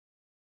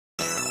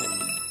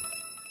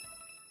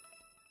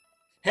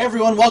Hey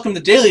everyone, welcome to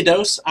Daily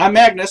Dose. I'm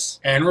Magnus.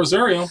 And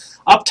Rosario.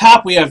 Up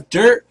top we have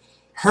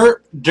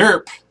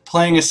Derp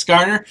playing as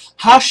Skarner,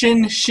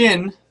 Hashin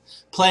Shin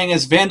playing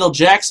as Vandal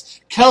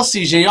Jax,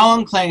 Kelsey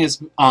Jeong playing as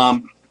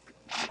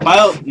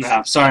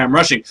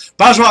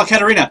Bajwal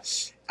Katarina,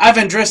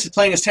 Ivan Driss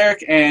playing as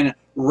Tarek, and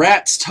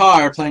Rats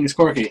Tar playing as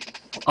Corky.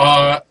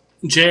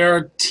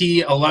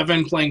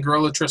 JRT11 playing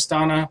Gorilla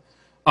Tristana,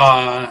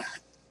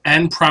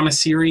 N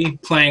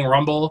Promisiri playing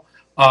Rumble,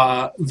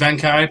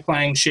 Venkai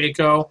playing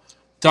Shaco,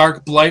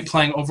 Dark Blight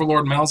playing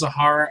Overlord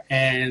Malzahar,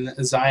 and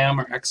Zyam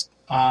or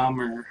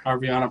or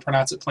however you want to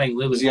pronounce it playing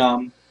Lulu.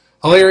 Zyam.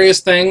 Hilarious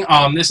thing,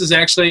 this is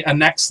actually a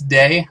next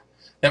day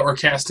that we're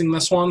casting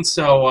this one,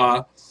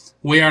 so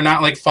we are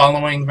not like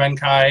following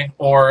Venkai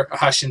or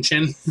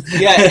Hashinshin.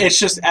 Yeah, it's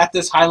just at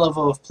this high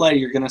level of play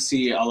you're going to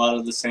see a lot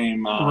of the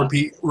same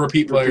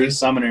repeat players.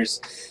 Summoners.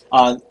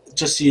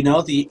 Just so you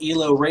know, the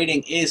ELO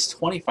rating is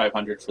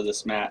 2,500 for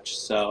this match,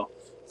 so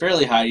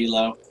fairly high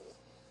ELO.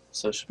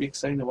 So it should be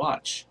exciting to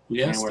watch.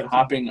 Yes, and we're definitely.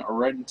 hopping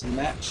right into the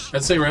match.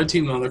 I'd say red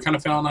team, though. They're kind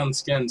of failing on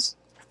skins.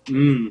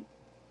 I'm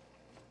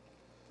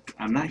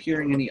not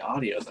hearing any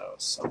audio, though,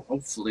 so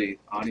hopefully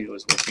audio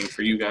is working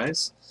for you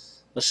guys.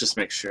 Let's just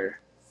make sure.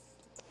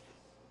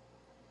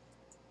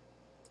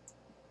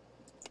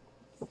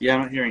 Yeah,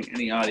 I'm not hearing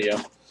any audio.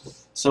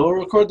 So we'll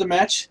record the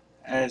match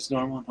as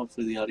normal, and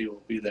hopefully the audio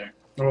will be there.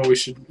 Well, we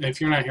should.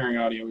 If you're not hearing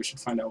audio, we should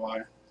find out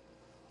why.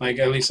 Like,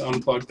 at least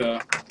unplug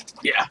the...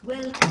 Yeah.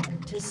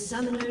 Welcome to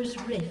Summoner's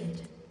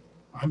Rift.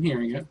 I'm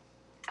hearing it.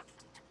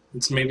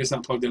 Maybe it's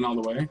not plugged in all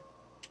the way.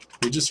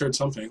 We just heard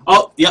something.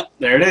 Oh, yep,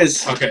 there it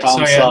is. Okay,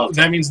 Problem so yeah, solved.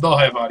 that means they'll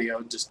have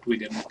audio. Just we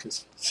didn't,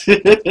 because...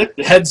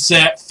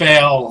 Headset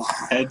fail.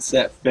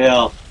 Headset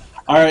fail.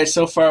 Alright,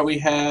 so far we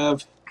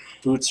have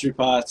Boots,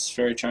 Repots,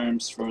 Fairy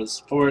Charms for the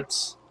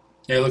supports.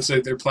 Yeah, it looks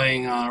like they're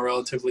playing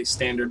relatively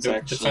standard It's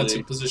actually-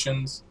 defensive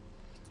positions.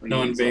 Bringing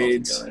No these all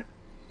invades. together.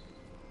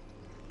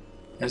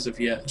 As of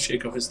yet,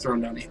 Shaco has thrown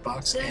down a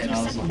box 30 and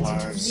seconds until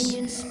Mars.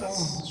 minions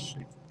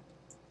spawn.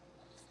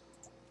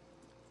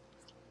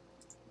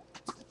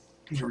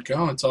 here we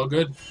go. It's all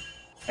good.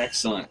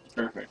 Excellent.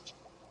 Perfect.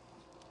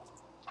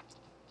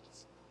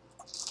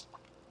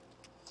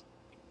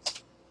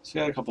 So we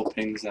got a couple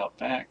pings out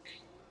back.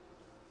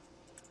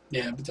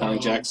 Yeah, but Telling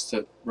Jax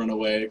to run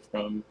away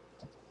from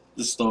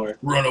the store.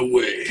 run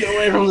away. Get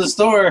away from the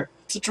store!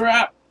 It's a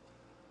trap!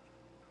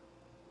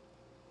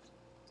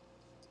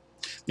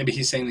 Maybe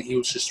he's saying that he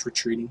was just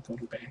retreating,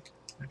 going back.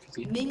 That could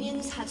be it.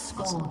 Minions have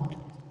spawned.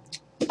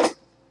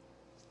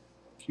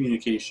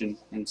 Communication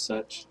and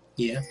such.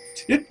 Yeah.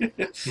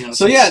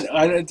 So yeah,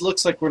 it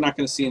looks like we're not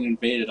going to see an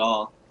invade at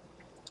all.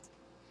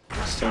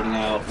 Starting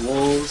out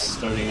wolves.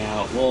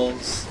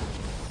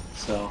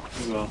 So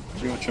we go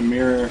pretty much a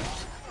mirror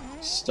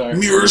start.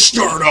 Mirror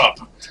Startup,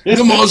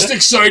 the most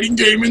exciting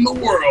game in the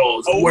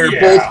world, Oh, where yeah.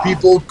 both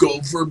people go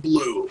for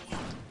blue.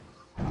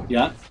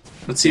 Yeah.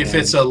 Let's see if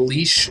it's a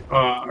leash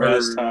or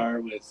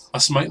Rastar with. a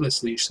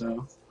smiteless leash,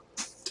 though,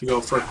 to go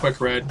for a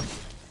quick red.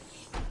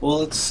 Well,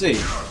 let's see.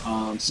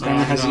 Skarner No,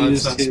 hasn't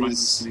it's used not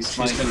his Smite. He's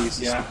Smite. gonna use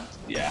his Yeah,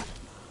 yeah.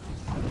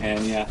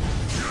 And yeah,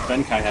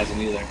 Venkai hasn't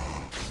either.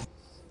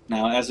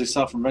 Now, as we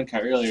saw from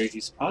Venkai earlier,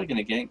 he's probably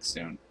going to gank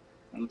soon.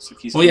 It looks like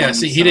he's. Well, yeah, going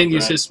see, he south didn't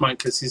use red. his smite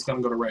because he's going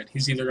to go to red.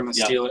 He's either going to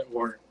Yeah. steal it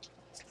or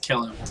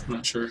kill him. I'm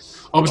not sure.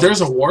 Oh, but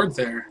there's a ward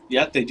there.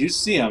 Yeah, they do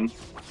see him.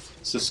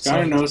 So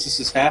Skarner knows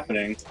this is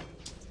happening.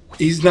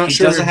 He's not He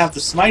sure. doesn't have the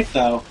smite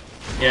though.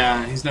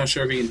 Yeah, he's not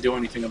sure if he can do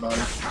anything about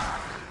it.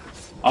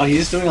 Oh, he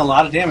is doing a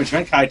lot of damage.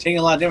 Venkai taking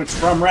a lot of damage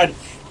from red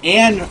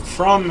and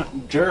from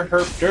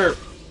Derp.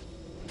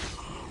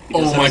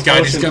 Oh my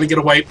god, he's going to get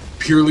a wipe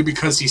purely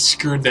because he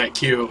screwed that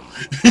Q.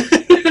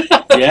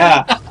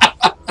 Yeah.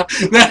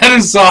 That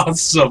is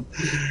awesome.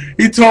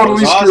 He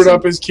totally That was screwed awesome.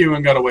 up his Q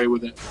and got away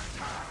with it.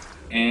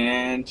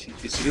 And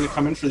is he going to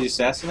come in for the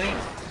assassinate?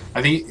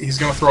 I think he's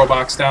going to throw a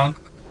box down.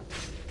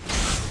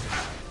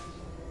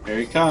 There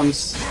he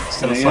comes.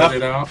 He's going to Setting fight up.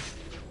 it out.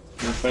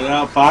 Gonna put it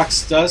out.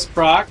 Box does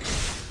proc.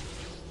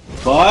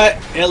 But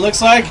it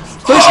looks like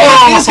first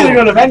Oh! one is going to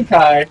go to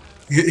Venkai.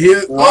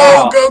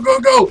 Wow.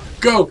 Oh,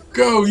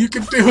 go. You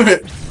can do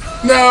it.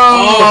 No.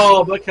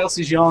 Oh, but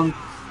Kelsey Jeong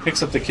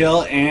picks up the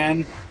kill,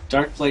 and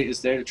Dark Plate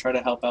is there to try to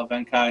help out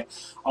Venkai.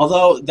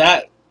 Although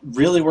that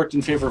really worked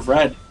in favor of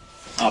Red.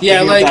 Yeah, picking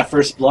up like- that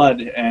first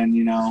blood, and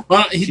you know.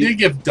 Well, he did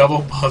give double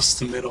buffs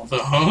to middle, though,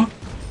 huh?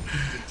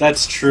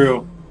 That's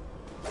true.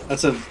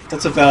 That's a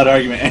valid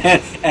argument,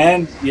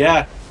 and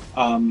yeah,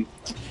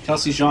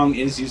 Kelsey Jeong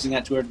is using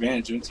that to her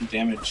advantage, doing some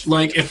damage.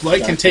 Like, if Light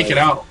can Dark take Light. it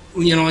out,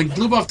 you know, like,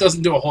 blue buff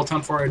doesn't do a whole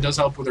ton for her. It does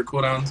help with her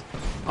cooldowns.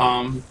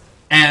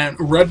 And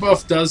red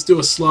buff does do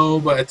a slow,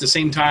 but at the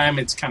same time,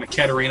 it's kind of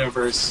Katarina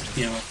versus,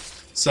 you know,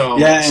 so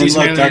Yeah, and she's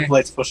look, mainly- Dark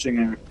Light's pushing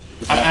her.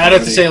 with that I'd have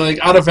already. to say, like,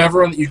 out of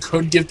everyone that you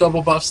could give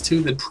double buffs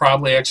to, that'd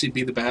probably actually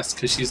be the best,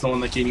 because she's the one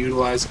that can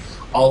utilize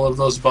all of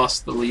those buffs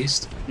the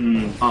least.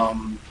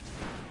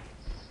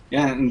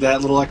 Yeah, and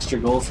that little extra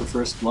gold for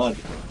first blood.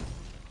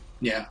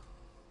 Yeah.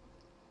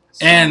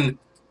 So- And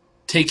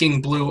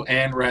taking blue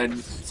and red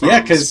from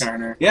because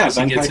Skarner.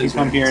 Venkai can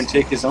come here and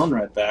take his own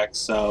red back.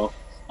 So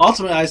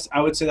ultimately,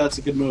 I would say that's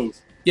a good move.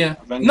 Yeah.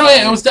 Venkai, No,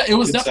 yeah, it was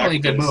definitely a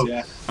good sacrifice, move.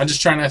 Yeah. I'm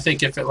just trying to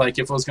think if it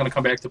was going to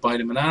come back to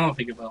bite him, and I don't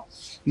think it will.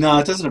 No,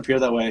 it doesn't appear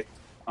that way.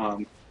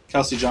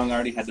 Kelsey Jung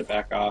already had to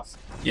back off.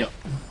 Yep.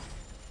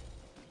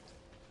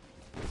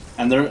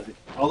 And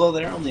although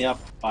they're only up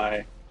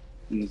by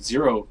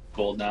 0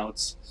 gold now,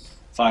 it's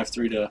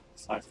 5-3 to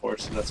 5-4,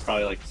 so that's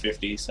probably like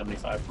 50,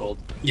 75 gold.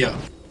 Yeah.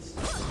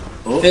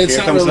 Oh, It's here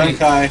not comes really-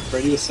 Venkai,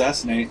 ready to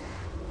assassinate.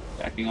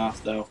 Backing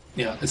off though.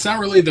 Yeah. It's not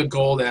really the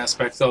gold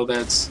aspect though.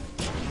 That's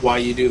why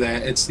you do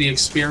that. It's the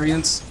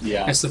experience.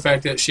 Yeah. It's the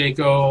fact that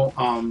Shaco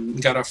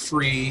got a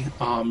free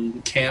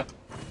camp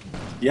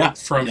Yeah.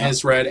 from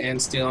his red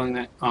and stealing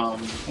that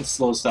It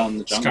slows down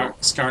the jungle.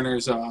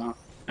 Skarner's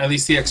at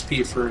least the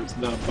XP for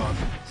the bug.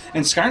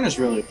 And Skarner's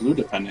really blue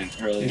dependent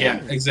early Yeah,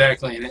 on.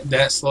 exactly, and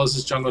that slows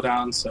his jungle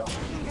down. So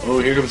Oh,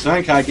 here comes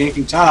Venkai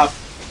ganking top.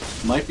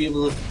 Might be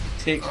able to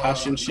take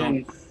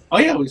Hashinshin. Oh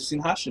yeah, we've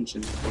seen Hashinshin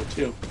before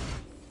too.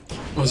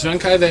 was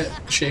Venkai that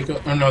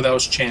Shaco? Oh no, that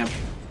was Champ.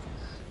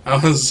 I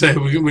was gonna say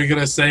we're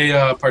gonna say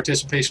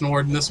participation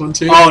award in this one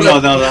too. Oh no,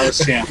 that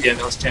was Champ. Yeah,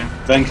 that was Champ.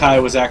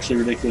 Venkai was actually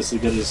ridiculously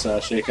good as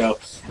Shaco.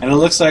 And it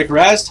looks like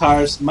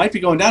Raztars might be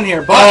going down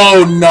here, but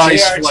Oh,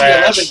 nice JRT11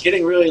 flash.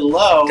 getting really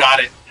low.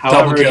 Got it.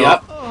 However, Double kill.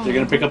 yep, they're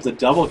going to pick up the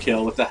double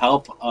kill with the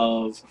help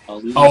of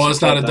Lulu's Oh, it's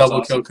not a support. double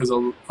That's kill because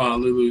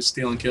Lulu's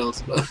stealing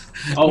kills. But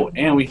awesome. Oh,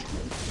 and we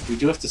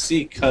do have to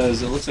see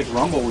because it looks like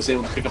Rumble was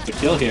able to pick up the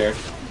kill here.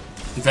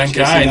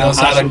 Venkai knows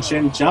how to.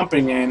 Hashinshin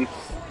jumping in,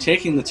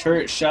 taking the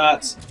turret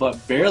shots,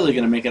 but barely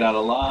going to make it out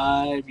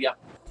alive. Yep.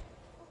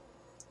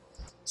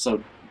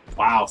 So,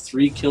 wow,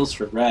 3 kills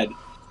for Red.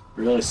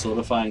 Really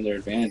solidifying their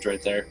advantage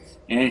right there.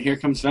 And here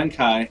comes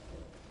Venkai.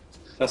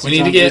 We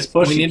need to get.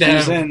 Push. We He need to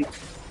cues have. in.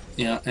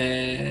 Yeah,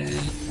 and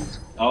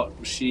Oh,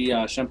 she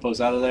Shempo's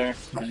out of there.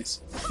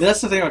 nice. Yeah,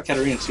 that's the thing about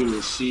Katarina too.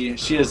 Is she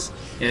has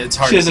Yeah, it's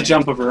hard. she has to a gank.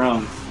 jump of her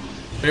own.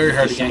 Very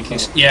hard to The gank.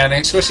 Shampoo. Yeah, and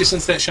especially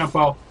since that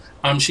shampoo,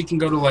 she can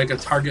go to like a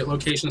target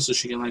location, so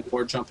she can like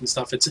board jump and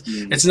stuff.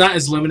 It's not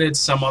as limited as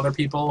some other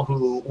people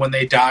who, when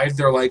they dive,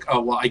 they're like,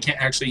 oh well, I can't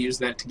actually use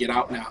that to get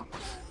out now.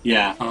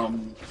 Yeah.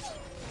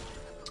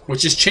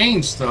 Which has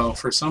changed though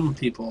for some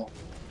people.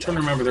 I'm trying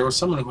to remember, there was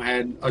someone who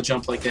had a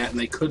jump like that, and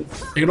they could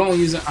only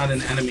use it on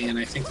an enemy, and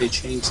I think they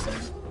changed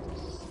that.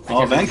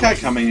 Oh, Venkai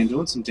coming in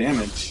doing some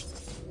damage.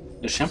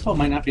 The Shempo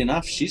might not be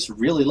enough. She's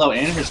really low,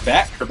 and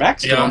her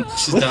back's Yeah, going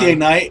she's with done. the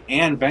ignite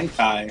and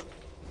Venkai.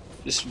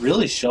 Just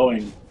really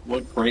showing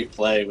what great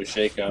play with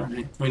Shaco.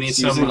 Right. We need He's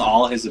some. using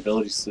all his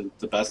abilities to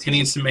the best. He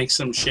needs to make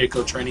some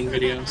Shaco training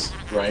videos.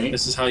 Right.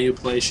 This is how you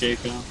play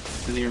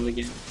Shaco in the early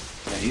game.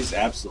 Yeah, he's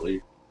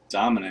absolutely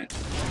dominant.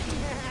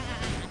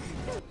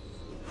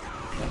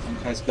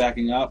 Venkai's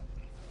backing up.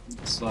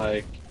 Looks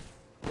like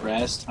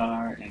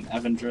Raztar and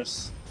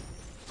Evandris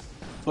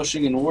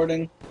pushing and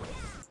warding.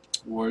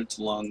 Wards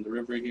along the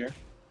river here.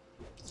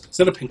 Is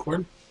that a pink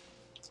ward?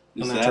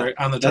 Is On that,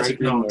 on the that's a dragon?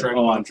 green No, ward. dragon.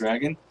 Oh, ward. on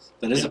Dragon?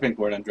 That is Yeah. a pink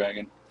ward on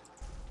Dragon.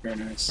 Very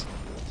nice.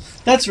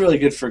 That's really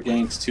good for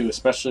ganks too,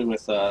 especially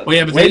with Well,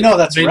 yeah, but wait, no,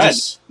 that's they red.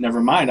 just-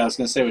 Never mind, I was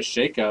gonna say with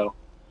Shaco.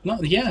 No,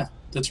 yeah,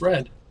 that's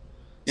red.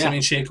 So Yeah. I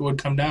mean, Shaco would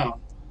come down.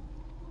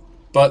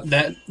 But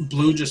that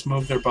blue just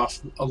moved their buff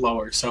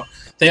lower, so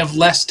they have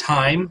less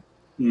time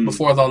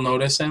before they'll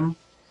notice him.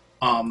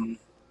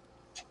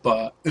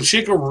 But if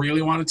Shaco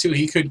really wanted to,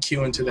 he could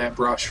Q into that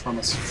brush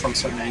from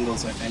certain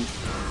angles, I think.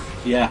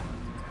 Yeah.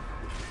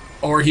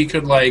 Or he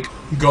could like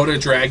go to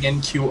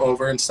dragon, Q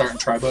over, and start in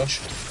tri-bush.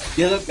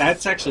 Yeah,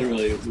 that's actually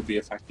really would be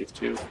effective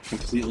too.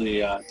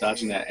 Completely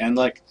dodging that. And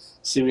like,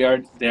 see they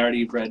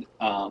already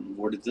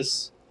warded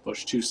this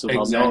bush too, so they'll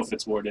know Exactly. if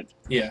it's warded.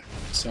 Yeah,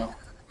 so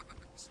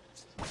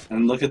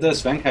And look at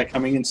this, Venkai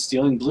coming in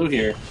stealing blue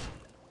here.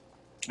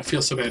 I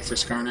feel so bad for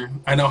Skarner.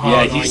 I know how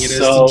Yeah, annoying he's it is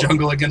so- to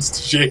jungle against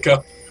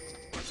Shaco.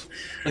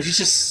 Like he's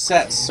just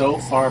set so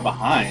far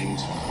behind.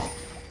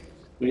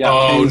 We got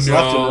Oh, pings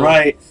left no. and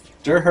right.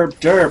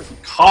 Derp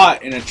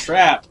caught in a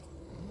trap.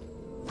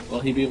 Will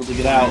he be able to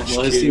get out?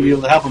 Will his team be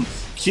able to help him?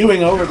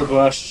 Queuing over the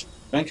bush.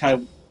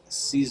 Venkai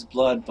sees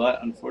blood, but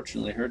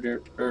unfortunately her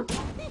derp.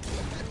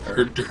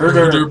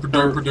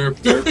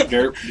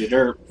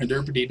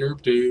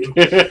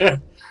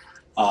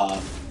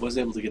 Was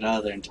able to get out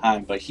of there in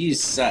time, but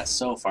he's set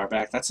so far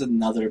back. That's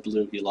another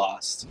blue he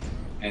lost.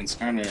 And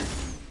Skarner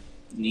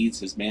needs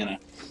his mana.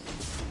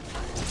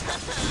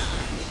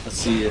 Let's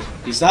see.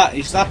 He's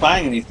not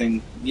buying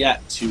anything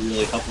yet to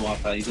really help him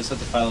off that. He just had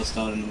the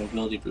Philostone and the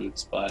mobility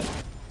boots, but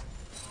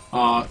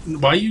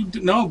why you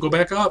no? Go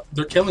back up.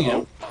 They're killing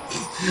him.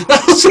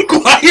 I was like,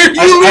 why are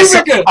you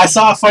leaving him? I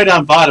saw a fight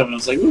on bottom and I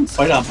was like, ooh,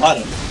 fight on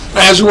bottom.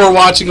 As you were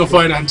watching a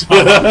fight on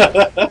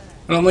top,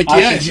 and I'm like,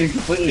 yeah, She's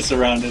completely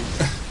surrounded.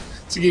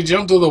 so he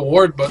jumped to the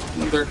ward, but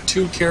there are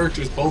 2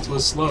 characters, both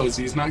with slows.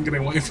 He's not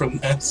getting away from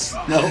this.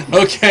 No.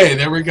 Okay,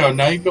 there we go.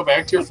 Now you go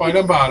back to your fight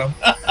on bottom,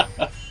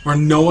 where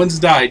no one's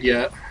died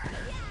yet.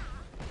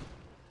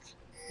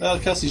 Well,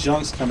 Kelsey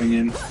Zhang's coming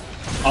in.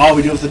 Oh,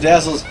 we do it with the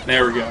dazzles.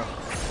 There we go.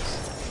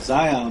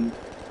 Zion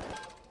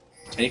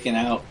taken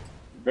out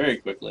very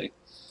quickly.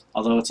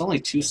 Although it's only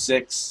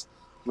 2-6.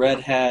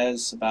 Red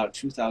has about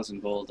 2,000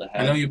 gold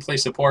ahead. I know you play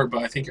support,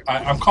 but I think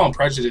I'm calling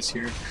prejudice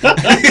here.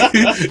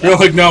 You're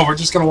like, no, we're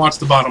just gonna watch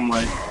the bottom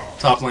lane.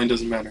 Top lane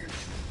doesn't matter.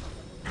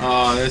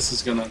 This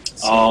is gonna.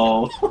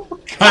 Oh,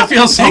 I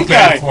feel so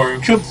bad for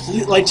him.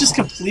 Just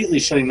completely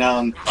shutting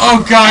down.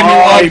 Oh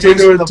God, he you put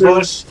into it in the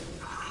bush.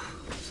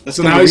 That's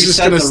So now he's just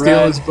gonna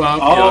steal his buff.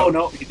 Oh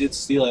no, he did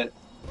steal it.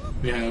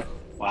 Yeah.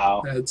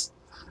 Wow. That's.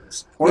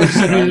 Poor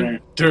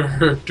Skarner.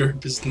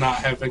 Derp is not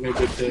having a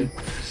good day.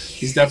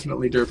 He's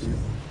definitely derping.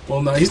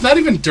 Well, no, he's not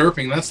even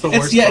derping. That's the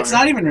worst part. It's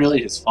not even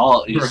really his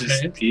fault. He's Right.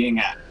 just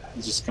being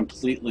just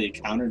completely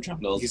counter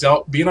jungled. He's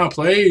being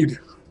outplayed.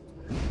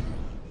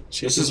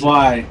 This is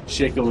why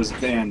Shaco was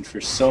banned for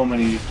so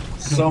many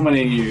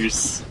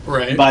years.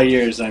 Right. By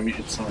years, I mean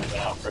it's only been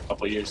out for a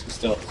couple of years, but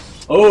still.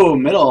 Oh,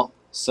 middle.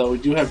 So we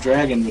do have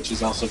Dragon, which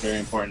is also very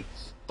important,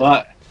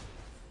 but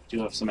we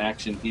do have some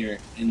action here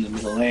in the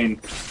middle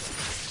lane.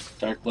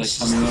 Dark Blade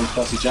coming in,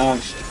 Kelsey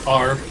Jong.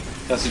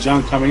 Kelsey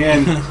Jong coming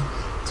in,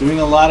 doing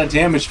a lot of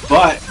damage,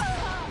 but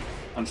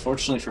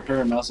unfortunately for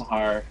her,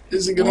 Malzahar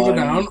is he gonna go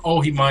down?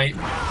 Oh, he might.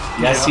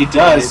 Yes, he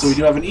does. So we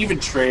do have an even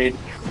trade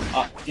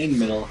in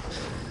middle,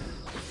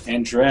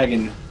 and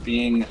Dragon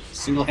being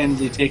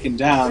single-handedly taken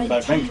down by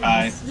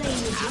Venkai.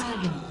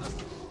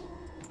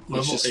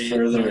 Level 8.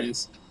 Further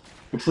Nice.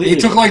 completely. He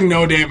took like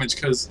no damage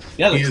because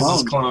the he used clone.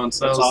 his clone.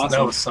 So That's that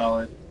awesome. was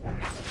solid.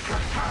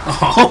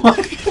 Oh my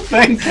God,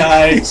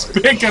 Venkai He's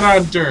picking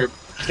on Derp.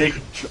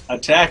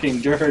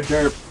 attacking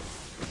Derp.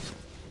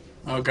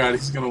 Oh God,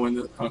 he's gonna win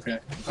this. Okay,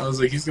 I was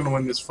like, he's gonna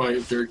win this fight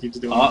if Derp keeps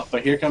doing it.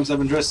 But here comes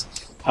Evan Driss.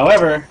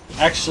 However,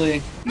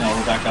 actually, no,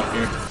 we're back up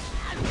here.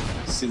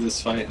 See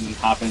this fight and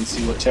hop in and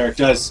see what Tarek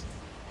does.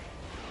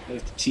 They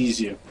have to tease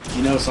you.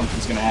 You know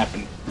something's gonna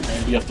happen.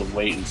 You have to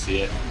wait and see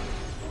it.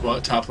 Well,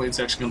 top lane's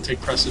actually gonna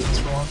take precedence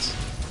for once.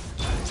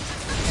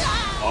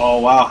 Oh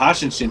wow,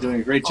 Hashinshin doing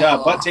a great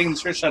job, but taking the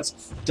trick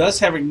shots. Does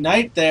have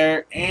Ignite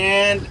there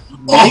and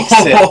makes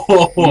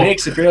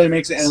it. Barely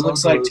makes it, and So it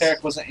looks like close.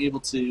 Tarek wasn't able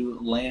to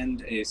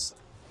land a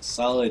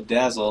solid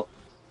dazzle,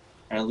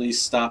 or at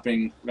least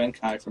stopping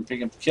Venkai from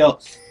picking up the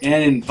kill.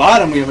 And in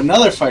bottom, we have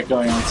another fight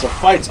going on. So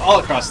fights all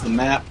across the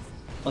map.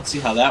 Let's see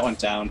how that went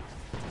down.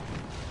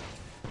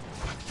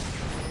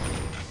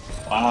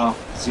 Wow,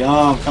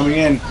 Xiong coming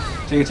in,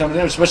 taking a ton of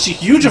damage, but she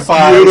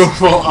hugifies.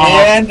 Beautiful.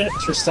 And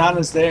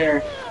Tristana's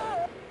there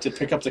to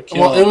pick up the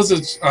kill. Well, it was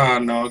a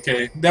no.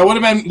 Okay, that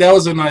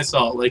was a nice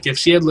ult. Like if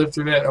she had lived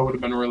through that would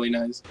have been really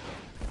nice.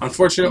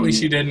 Unfortunately,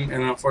 she didn't,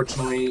 and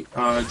unfortunately,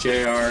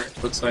 JR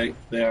looks like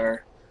they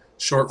are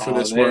short for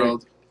this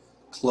world.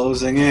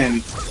 Closing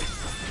in.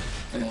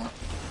 Yeah.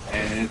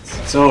 And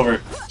it's over.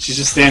 She's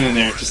just standing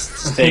there.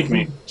 Just take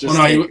me. Just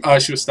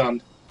she was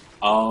stunned.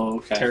 Oh,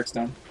 okay. Tarek's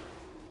down.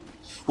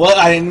 Well,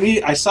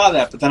 I saw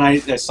that, but then I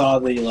saw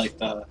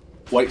the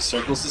white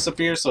circles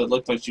disappear, so it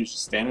looked like she was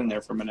just standing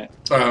there for a minute.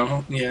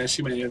 Oh, yeah,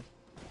 she may have.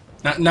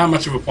 Not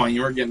much of a point.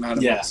 You weren't getting out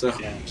of it. So.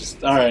 Yeah.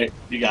 Just all right.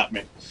 You got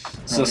me.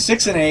 So Right.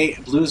 6 and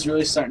 8. Blue's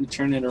really starting to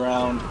turn it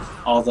around.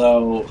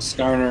 Although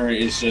Skarner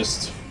is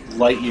just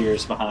light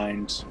years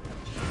behind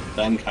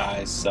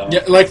Venkai. So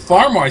Yeah, like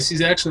farm-wise,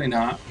 he's actually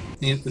not.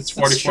 It's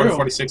 44 to true.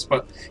 46,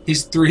 but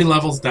he's 3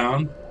 levels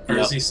down. Or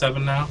Yep. is he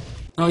 7 now?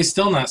 No, he's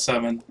still not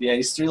 7. yeah,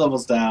 he's 3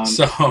 levels down.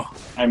 So,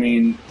 I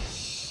mean,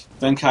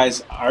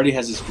 Venkai's already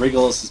has his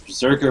Wriggles, his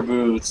Berserker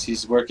boots.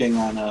 He's working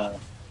on a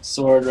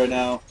sword right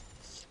now.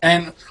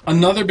 and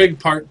another big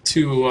part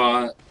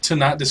to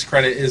not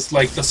discredit is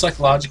like the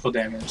psychological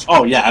damage.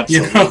 Oh yeah,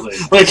 You know, absolutely.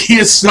 like he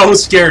is so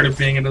scared of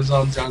being in his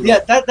own jungle. Yeah,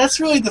 that's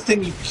really the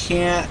thing you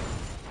can't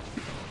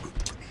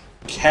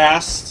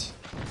cast.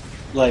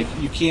 Like,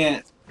 you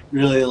can't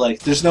really,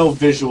 there's no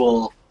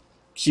visual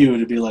cue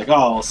to be like,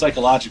 oh, well,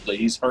 psychologically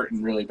he's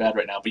hurting really bad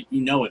right now, but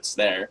you know it's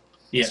there.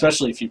 Yeah.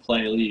 Especially if you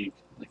play League.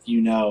 Like,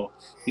 you know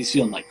he's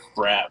feeling like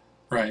crap.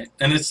 Right,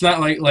 and it's not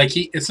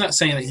it's not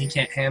saying that he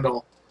can't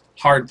handle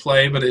hard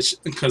play, but it's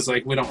because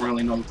we don't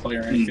really know the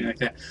player or anything like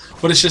that.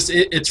 But it's just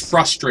it's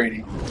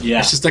frustrating. Yeah.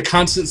 It's just a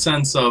constant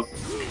sense of,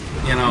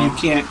 You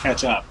can't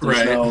catch up. There's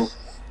Right. no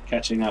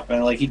catching up.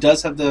 And he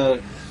does have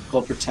the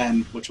Gold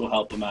Pretend, which will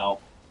help him out.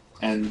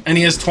 And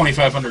he has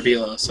 2,500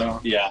 elo, so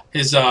yeah,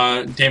 his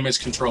damage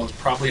control is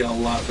probably a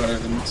lot better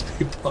than most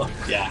people.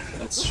 yeah,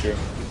 that's true.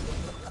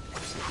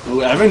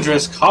 Ooh,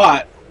 Evandris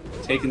caught,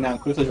 taken down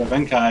quickly by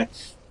Venkai.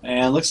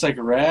 And it looks like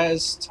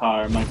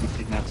Raztar might be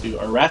taken out too,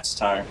 or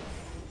Ratstar.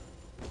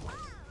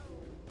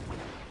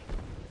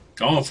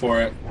 Going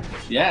for it.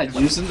 Yeah,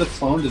 using the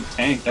clone to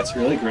tank, that's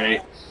really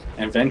great.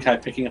 And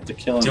Venkai picking up the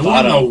kill in Doing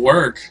bottom. the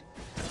work.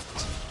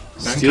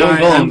 Stealing Venkai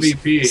golems.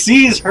 MVP.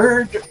 Sees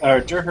her, or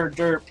her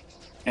derp,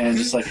 and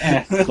just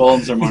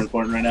golems are more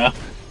important right now.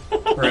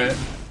 Right.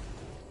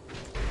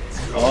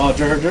 Oh,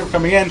 her derp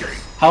coming in,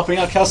 helping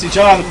out Kelsey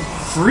Jong.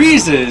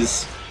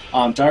 Freezes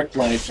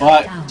Darkblight,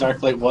 but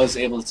Darkblight was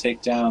able to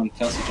take down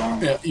Kelsey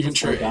Jong. Yeah, even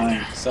before trade.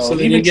 dying. So So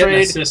they even didn't get an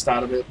trade. assist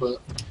out of it, but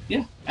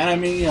Yeah, and I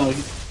mean,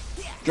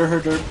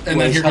 And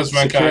then here goes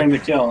securing Venkai. the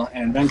kill,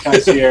 and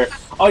Venkai's here.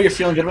 Oh, you're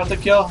feeling good about the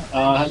kill?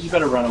 You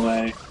better run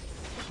away.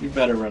 You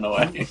better run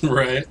away.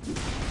 Right.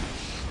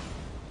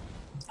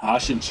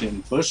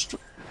 Hashinshin pushed.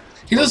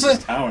 He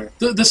doesn't. Tower.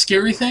 The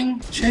scary thing,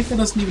 Shaco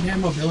doesn't even have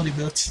mobility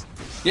boots.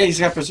 Yeah, he's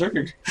got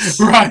Berserker.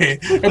 Right,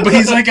 but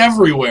he's like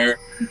everywhere.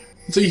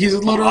 So he's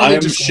literally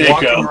just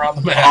walking around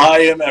the map. I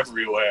am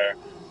everywhere.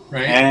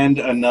 Right. And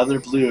another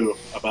blue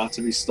about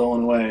to be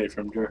stolen away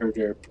from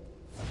Derp.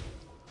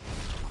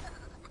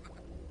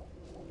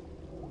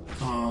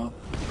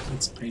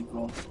 That's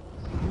painful.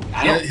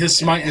 Yeah, his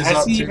smite is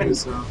up too.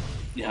 So.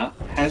 Yeah,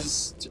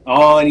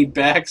 and he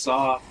backs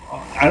off.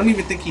 Oh, I don't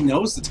even think he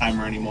knows the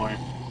timer anymore.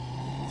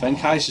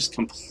 Venkai's just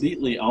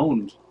completely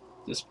owned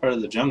this part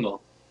of the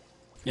jungle.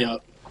 Yeah.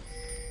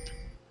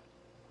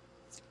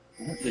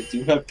 They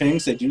do have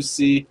pings. They do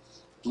see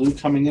blue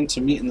coming in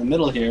to meet in the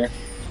middle here.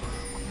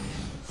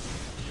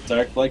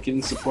 Dark Light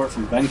getting support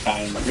from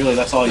Venkai, and really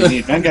that's all you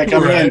need. Venkai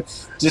coming in,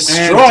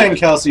 destroying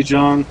Kelsey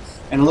Jong,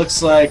 and it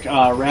looks like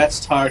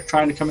Ratstar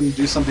trying to come in and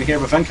do something here,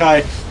 but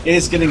Venkai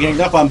is getting ganged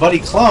up on, but he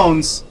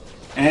clones,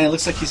 and it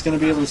looks like he's going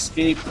to be able to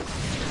escape.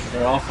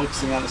 They're all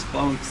focusing on his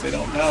clone because they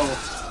don't know.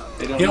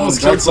 They don't he know.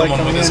 almost killed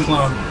someone with his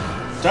clone.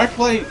 Dark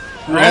Light.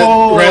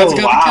 Rad's got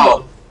the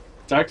kill.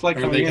 Dark Light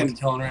coming in.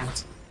 Killing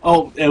Rats.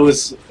 Oh, it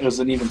was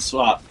an even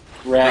swap.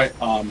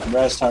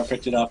 Ratstar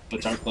picked it up,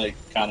 but Dark Light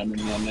got him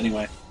in the end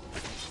anyway.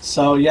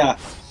 So yeah,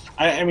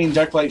 I mean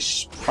Dark Light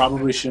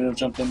probably shouldn't have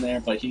jumped in there,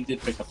 but he did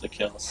pick up the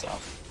kill, so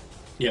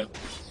yeah,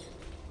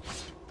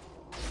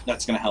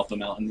 that's gonna help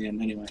him out in the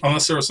end anyway.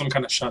 Unless there was some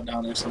kind of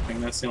shutdown or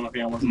something, that's the only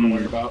thing I wasn't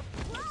aware about.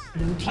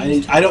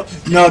 I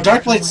don't. No,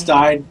 Dark Light's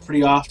died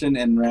pretty often,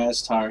 and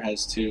Ratstar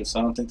has too, so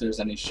I don't think there's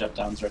any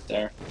shutdowns right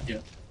there. Yeah.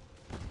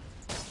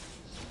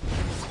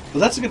 But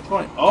that's a good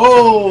point.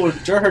 Oh,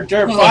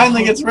 Derp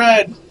finally gets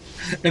red,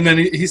 and then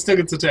he still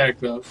gets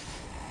attacked though.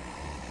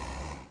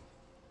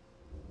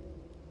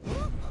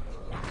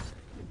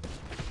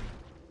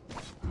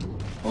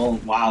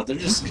 Oh wow, they're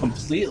just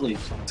completely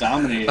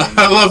dominating.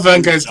 I love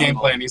Venkai's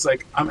gameplay, and he's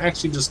like, I'm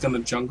actually just gonna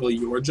jungle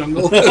your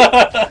jungle.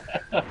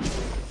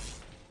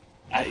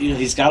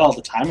 He's got all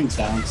the timings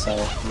down, so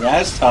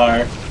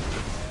Ratstar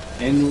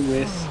in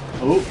with...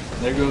 Oh,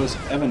 there goes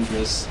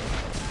Evandris.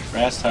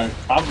 Ratstar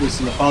probably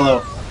going to follow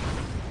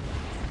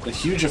the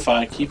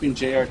Hugify, keeping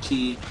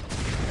JRT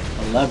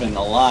 11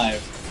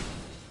 alive.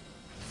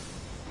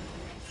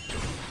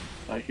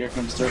 But here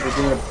comes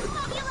Derp.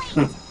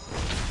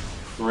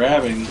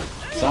 Grabbing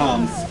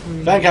some.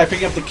 Venkai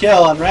picking up the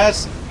kill on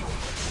Raz.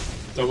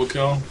 Double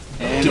kill.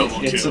 And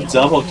it's a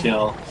double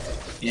kill.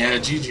 Yeah,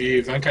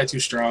 GG. Venkai too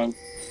strong.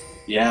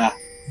 Yeah,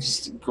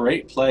 just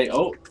great play.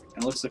 Oh,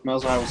 and it looks like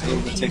Melzar was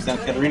able to take down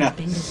Katarina.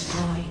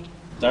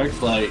 Dark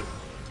Flight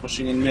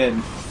pushing in mid.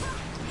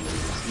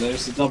 So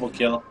there's the double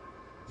kill.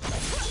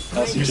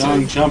 Kelsey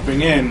Jong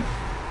jumping in,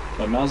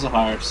 but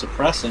Malzahar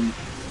suppressing.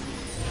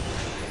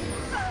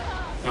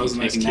 That was a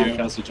nice kill.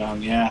 Kelsey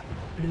Jong, yeah.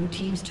 Blue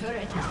team's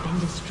turret has been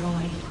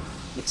destroyed.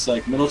 Looks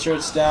like middle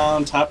turret's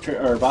down,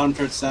 bottom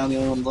turret's down. The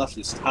only one left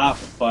is top,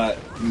 but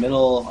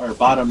middle or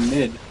bottom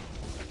mid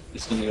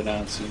is going to go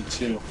down soon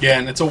too. Yeah,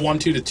 and it's a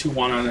 1-2 to 2-1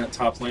 on that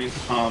top lane.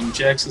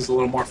 Jax is a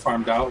little more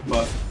farmed out,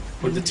 but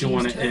with the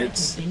 2-1,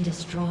 it's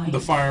the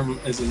farm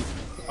isn't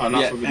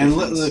enough of a and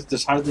difference. look,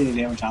 there's hardly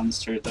any damage on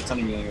this turret. That's not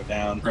even going to go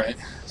down. Right.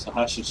 So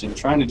Hashishin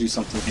trying to do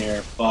something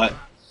here, but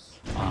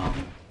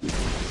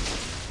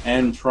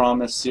and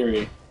Promise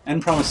Siri.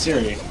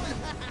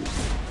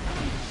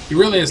 He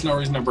really has no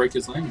reason to break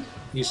his lane.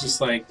 He's just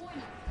like,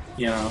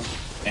 you know.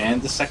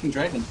 And the second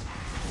dragon.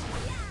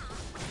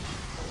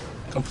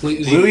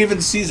 Completely. Blue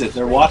even sees it.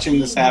 They're watching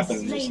this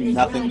happen. There's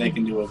nothing they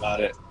can do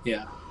about it.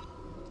 Yeah.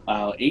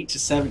 8 to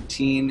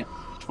 17,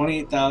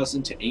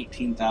 28,000 to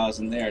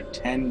 18,000. They are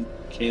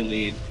 10k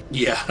lead.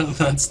 Yeah,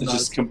 that's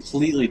just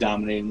completely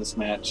dominating this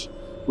match.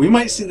 We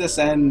might see this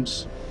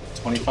end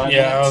 25 minutes.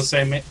 Yeah, I would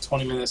say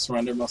 20 minutes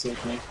surrender most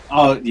likely.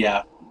 Oh,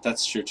 yeah.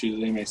 That's true,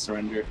 too. They may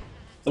surrender.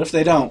 But if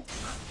they don't,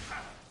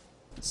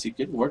 let's see,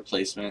 good ward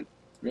placement.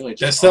 Really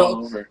just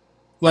all over.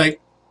 Like,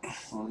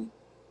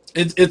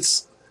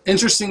 it's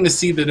interesting to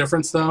see the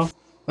difference, though.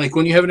 Like,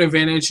 when you have an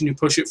advantage and you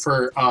push it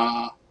for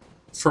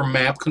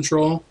map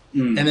control,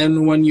 and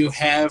then when you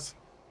have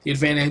the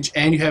advantage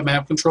and you have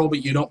map control,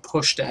 but you don't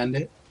push to end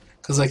it,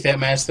 because like that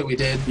match that we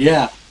did,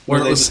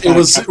 where it was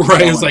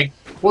like,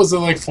 what was it,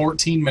 like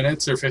 14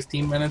 minutes or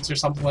 15 minutes or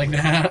something like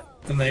that,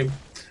 and they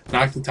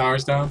knocked the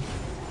towers down.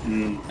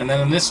 And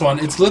then in this one,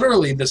 it's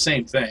literally the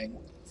same thing.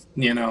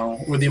 You know,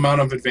 with the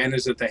amount of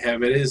advantage that they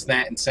have, it is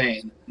that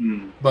insane.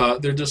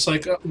 But they're just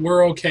like,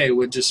 we're okay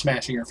with just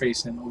smashing your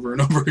face in over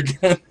and over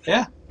again.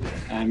 Yeah.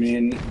 I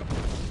mean,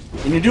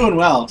 when you're doing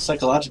well,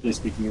 psychologically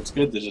speaking, it's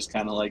good to just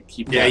kind of like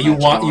keep. Yeah, you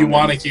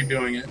want to keep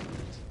doing it.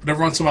 But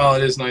every once in a while,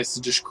 it is nice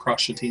to just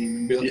crush a team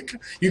and be like,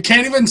 you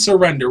can't even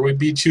surrender. We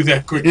beat you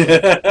that quickly.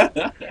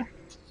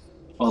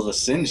 Well, the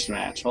Singed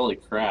match, holy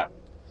crap.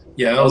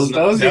 Yeah,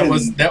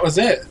 that was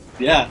it.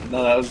 Yeah,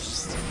 no, that was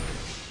just...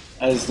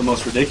 That is the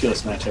most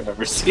ridiculous match I've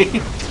ever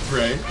seen.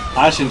 Right.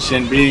 Ash and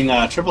Shin being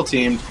triple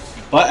teamed,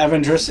 but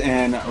Evandris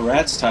and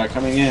Ratstar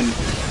coming in.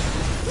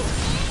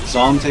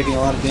 Zalm taking a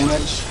lot of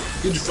damage.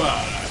 Good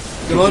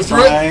fight. Gonna live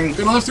through it.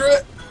 Gonna live through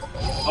it.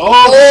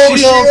 Oh, shield!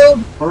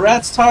 shield! But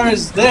Ratstar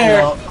is there.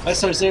 No.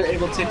 Ratstar's there,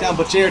 able to take down,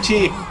 but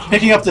JRT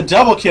picking up the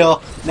double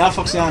kill. Now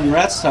focusing on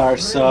Ratstar,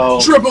 so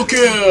Triple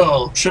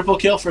kill! triple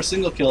kill for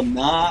single kill.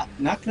 Not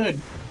good.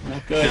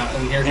 Not good.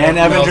 Yeah, and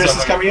Evandris is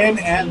Mel's coming in,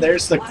 and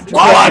there's the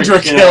Quadra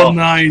kill.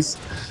 Nice.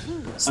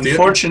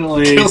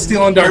 Unfortunately, Kill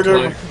stealing Dark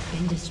Light.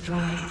 Been destroyed.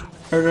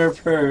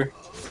 Herder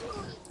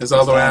Is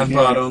all the way on Here.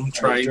 bottom,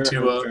 trying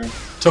Herder.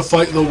 to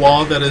fight the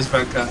wall that is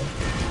Venkai.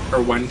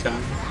 Or Wenkai.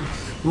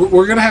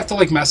 We're gonna have to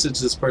like message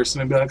this person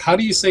and be like, how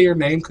do you say your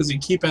name? Because you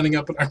keep ending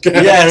up in our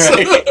cast.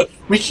 Yeah, right.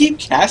 We keep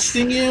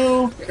casting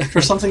you for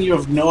something you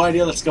have no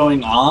idea that's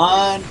going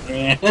on,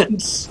 and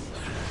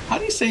how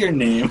do you say your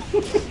name?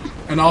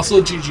 And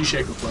also GG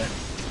Shaco play.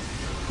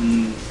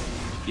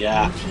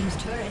 Yeah, Blue team's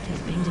turret has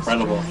been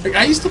incredible. destroyed.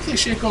 Like, I used to play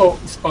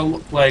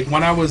Shaco like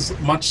when I was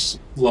much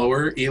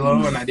lower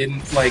elo, and I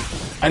didn't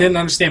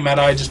understand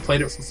meta. I just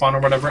played it for fun or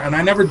whatever, and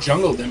I never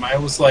jungled him. I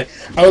was like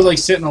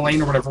sit in a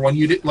lane or whatever. When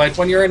you did, like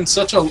when you're in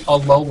such a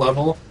low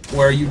level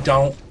where you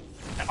don't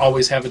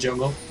always have a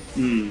jungle.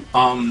 And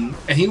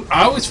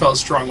I always felt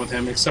strong with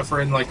him, except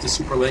for in like the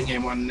super late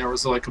game when there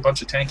was like a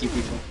bunch of tanky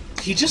people.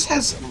 He just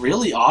has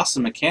really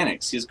awesome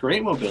mechanics. He has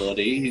great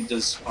mobility. He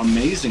does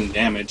amazing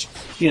damage.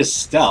 He has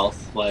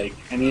stealth,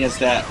 and he has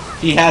that.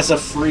 He has a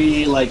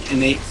free,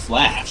 innate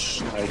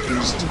flash. Like, he can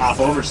just top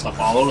over stuff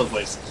all over the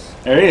place.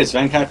 There he is.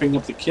 Venkai picking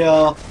up the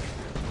kill.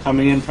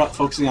 Coming in,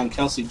 focusing on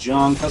Kelsey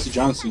Jung. Kelsey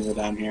Jung's gonna go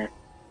down here.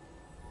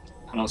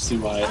 I don't see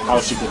how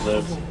she could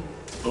live.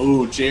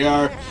 Oh,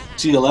 JR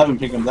T11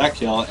 picking up that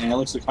kill, and it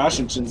looks like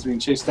Hashinshin's being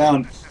chased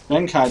down.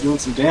 Venkai doing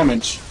some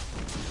damage.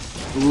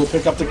 Who will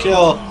pick up the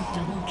kill?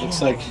 Looks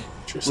like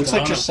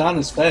Tristan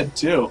is fed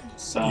too.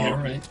 So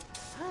Yeah, right.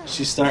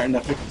 she's starting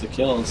to pick up the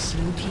kills.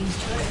 Blue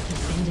team's turret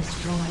has been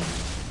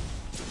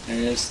destroyed.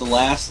 There's the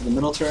last of the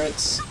middle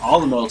turrets.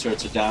 All the middle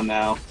turrets are down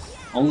now.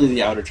 Only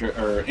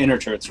the inner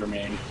turrets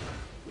remain.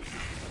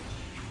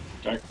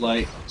 Dark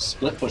Light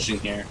split pushing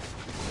here.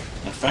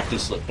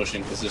 Effective split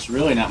pushing because there's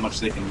really not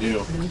much they can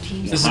do. Blue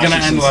team's This is gonna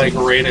end like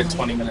right at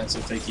 20 minutes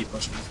if they keep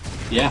pushing.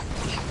 Yeah.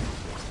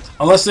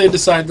 Unless they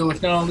decide to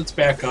like, no, let's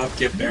back up,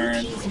 get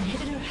Baron.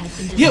 inhibitor has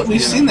been Yeah, destroyed.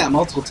 we've seen that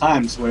multiple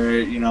times where,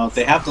 if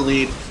they have the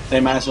lead, they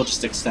might as well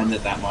just extend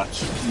it that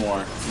much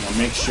more.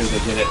 Make sure they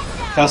get it.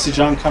 Kelsey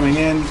Jung coming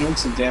in, doing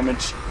some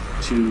damage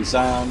to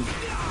Zion.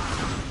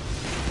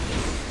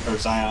 Or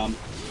Zion.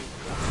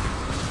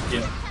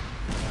 Yeah.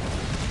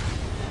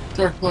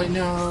 Dark Light,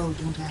 no,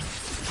 don't die.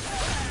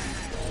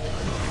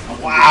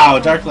 Wow,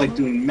 Dark Light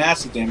doing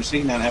massive damage,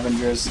 taking down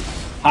Evandris.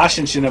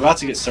 Hashinshin about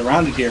to get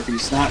surrounded here if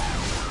he's not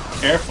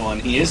careful,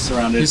 and he is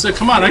surrounded. He said,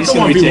 come on, I He's can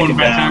gonna be 1v1 taken Venkai,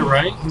 down.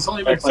 right? He's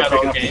only been Dark Light fed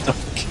all picking game. up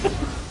the double kill.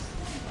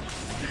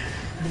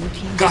 Blue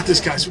team's Got this,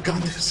 turret guys, we has got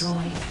been this.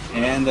 destroyed.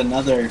 And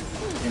another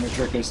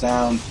inhibitor goes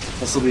down.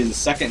 This will be the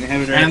second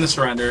inhibitor. And the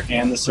surrender.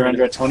 And the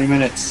surrender at 20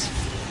 minutes.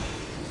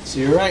 So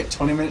you're right,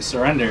 20-minute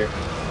surrender.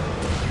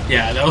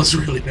 Yeah, that was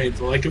really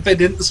painful. Like, if they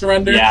didn't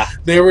surrender, Yeah.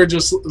 they were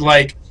just,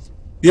 like...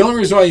 The only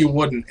reason why you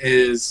wouldn't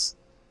is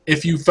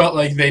if you felt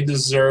like they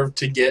deserved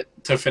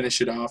to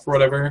finish it off or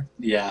whatever.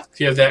 Yeah.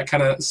 If you have that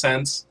kind of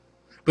sense.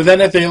 But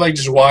then if they, like,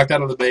 just walked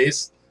out of the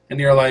base and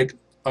you're like,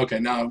 okay,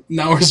 now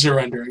we're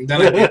surrendering.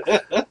 Then,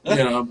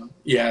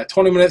 yeah,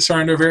 20-minute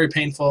surrender, very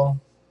painful.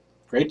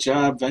 Great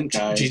job,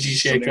 Venkai.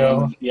 GG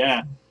Shaco.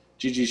 Yeah,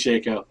 GG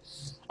Shaco.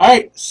 All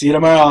right, see you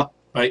tomorrow.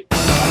 Bye.